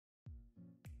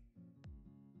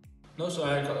No, so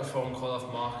I got a phone call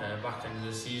off Mark back end of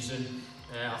the season.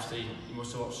 After he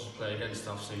must have watched us play against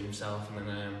obviously himself, and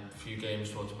then a few games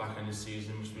towards the back end of the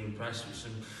season. Must have been impressed, which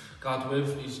I'm glad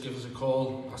with. He's given us a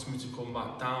call, asked me to come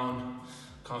back down.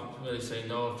 Can't really say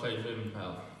no. I played with him,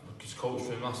 just coached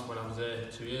with him last when I was there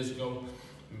 2 years ago.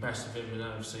 Impressed with him, and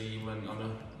obviously he went on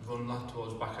a run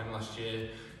towards back end last year.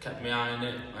 Kept my eye on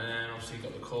it, and then obviously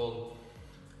got the call.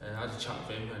 I had a chat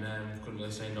with him, and couldn't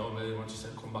really say no. Really wanted to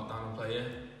come back down and play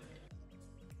here.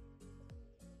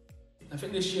 I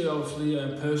think this year, obviously,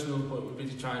 personal point would be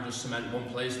to try and just cement one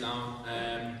place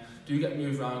down. Do get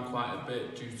moved around quite a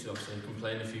bit due to obviously I can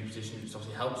play in a few positions, which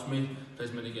obviously helps me play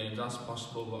as many games as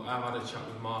possible. But I've had a chat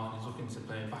with Mark, and he's looking to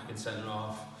play back in centre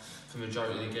half for the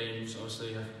majority of the games.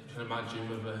 Obviously, I can imagine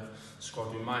with the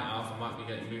squad we might have, I might be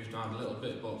getting moved around a little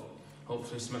bit, but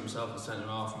hopefully cement myself at centre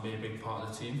half and be a big part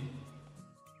of the team.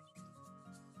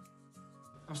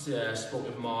 Obviously, I spoke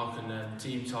with Mark, and the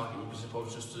team target would be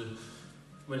supposed just to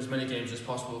win as many games as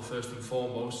possible first and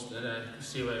foremost, and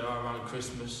see where you are around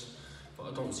Christmas.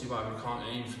 But I don't see why we can't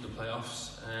aim for the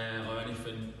playoffs or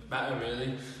anything better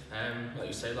really. Like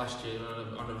you say, last year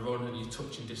on a run and you're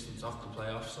touching distance off the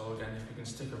playoffs. So again, if we can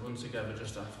stick a run together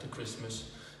just after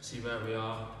Christmas, see where we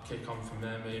are, kick on from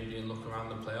there maybe, and look around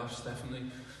the playoffs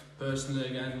definitely. Personally,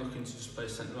 again, looking to just play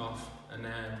centre off and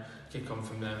kick on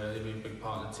from there, really be a big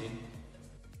part of the team.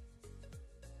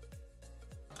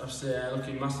 Obviously,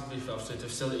 looking massively for the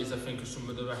facilities, I think, of some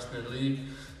of the rest of the league.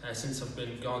 Since I've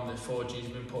been gone, the 4G's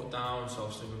been put down, so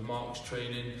obviously with Mark's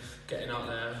training, getting out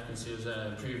there, I can see us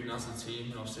improving as a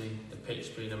team, and obviously the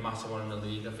pitch being a massive one in the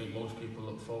league. I think most people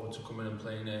look forward to coming and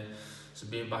playing here. So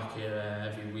being back here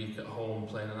every week at home,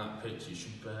 playing on that pitch, it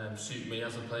should suit me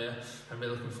as a player. I'm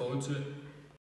really looking forward to it.